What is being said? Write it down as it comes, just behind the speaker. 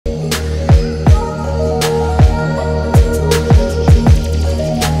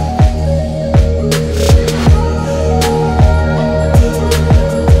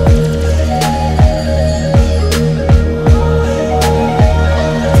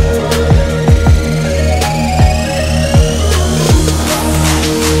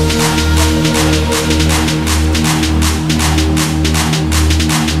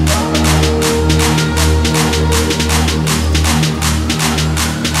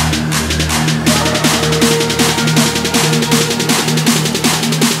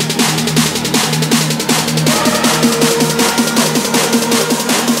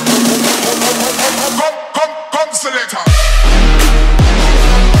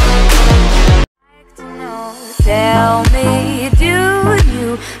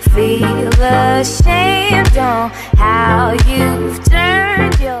feel ashamed on how you've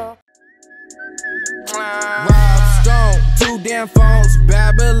turned your Rob Stone, 2 damn phones,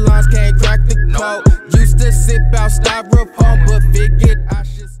 Babylons can't crack the code. Used to sip out styrofoam, but figured I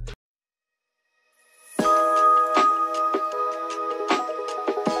should.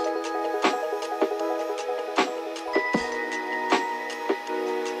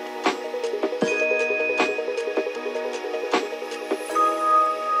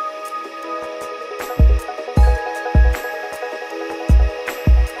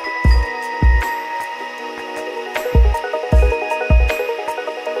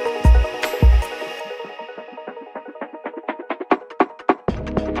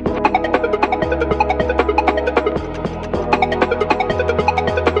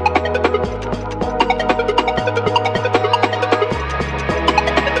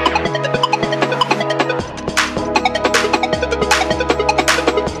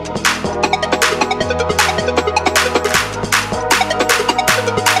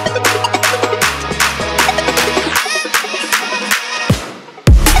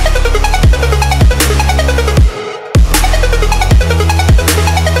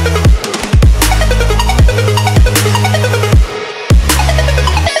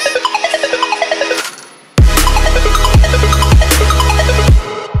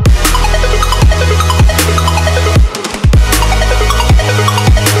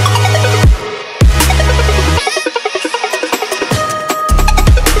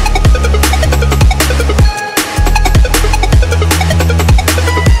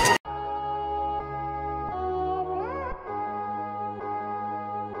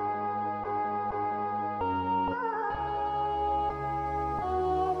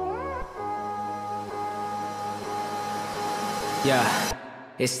 Yeah,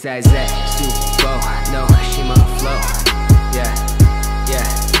 it's that Super no Shima flow. Yeah, yeah,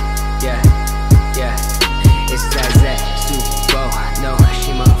 yeah, yeah. It's that Super no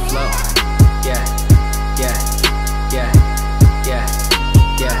Shima flow. Yeah, yeah, yeah, yeah,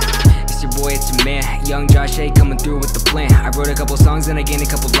 yeah. It's your boy, it's your man, Young Josh A coming through with the plan. I wrote a couple songs and I gained a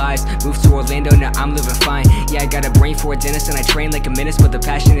couple lives. Moved to Orlando, now I'm living fine. Yeah, I got a brain for a dentist and I train like a menace, but the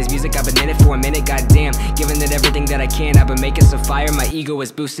passion is music. I've been in it for a minute, goddamn. Giving it everything that I can. I've been making some fire, my ego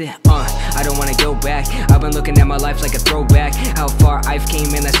is boosted. I don't wanna go back. I've been looking at my life like a throwback. How far I've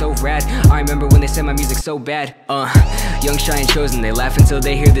came, man, that's so rad. I remember when they said my music's so bad. Young, shy, and chosen. They laugh until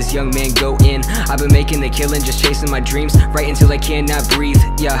they hear this young man go in. I've been making the killing, just chasing my dreams, right until I cannot breathe.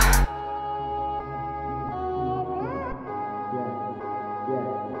 Yeah.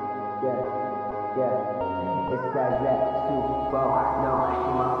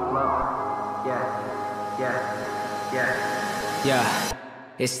 Yeah,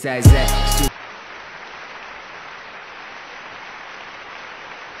 it's that Super.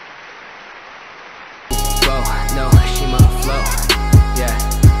 No Shima flow. Yeah,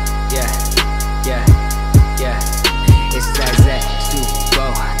 yeah, yeah, yeah. It's that Super.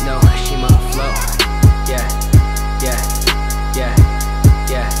 No Shima flow. Yeah, yeah, yeah,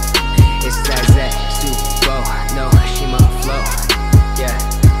 yeah. It's that Super. No Shima flow. Yeah,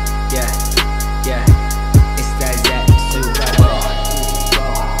 yeah, yeah. It's that Super.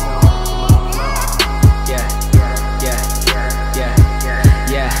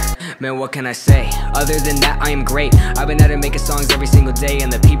 Man, what can I say? Other than that, I am great. I've been at it making songs every single day,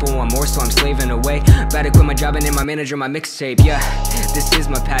 and the people want more, so I'm slaving away. About to quit my job and name my manager my mixtape. Yeah, this is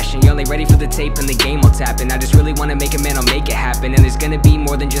my passion. You're only ready for the tape and the game will tap. And I just really wanna make it, man, I'll make it happen. And there's gonna be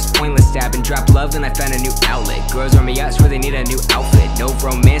more than just pointless stabbing. Drop love, then I found a new outlet. Girls on me yachts where they need a new outfit. No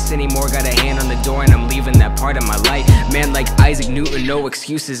romance anymore, got a hand on the door, and I'm leaving that part of my life. Man, like Isaac Newton, no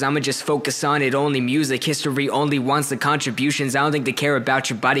excuses. I'ma just focus on it, only music. History only wants the contributions. I don't think they care about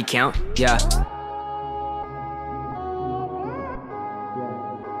your body count. Yeah.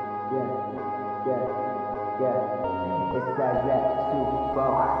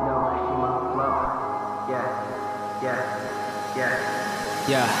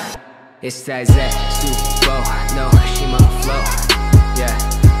 Yeah, it's that Super, no Shima flow. Yeah,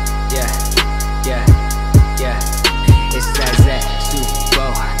 yeah, yeah, yeah. It's that Super,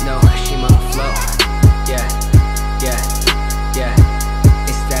 no Shima flow. Yeah, yeah, yeah.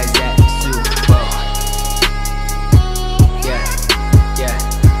 It's that Super. Yeah, yeah,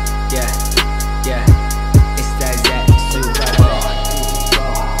 yeah, yeah. It's that Super.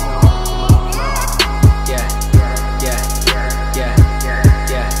 Yeah, yeah, yeah,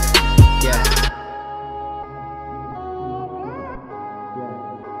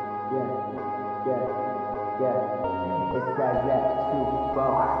 yeah, yeah. It's that Super,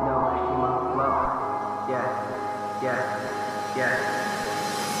 no Shima flow. Yeah, yeah, yeah.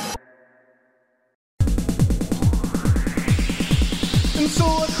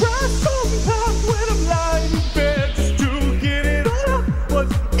 so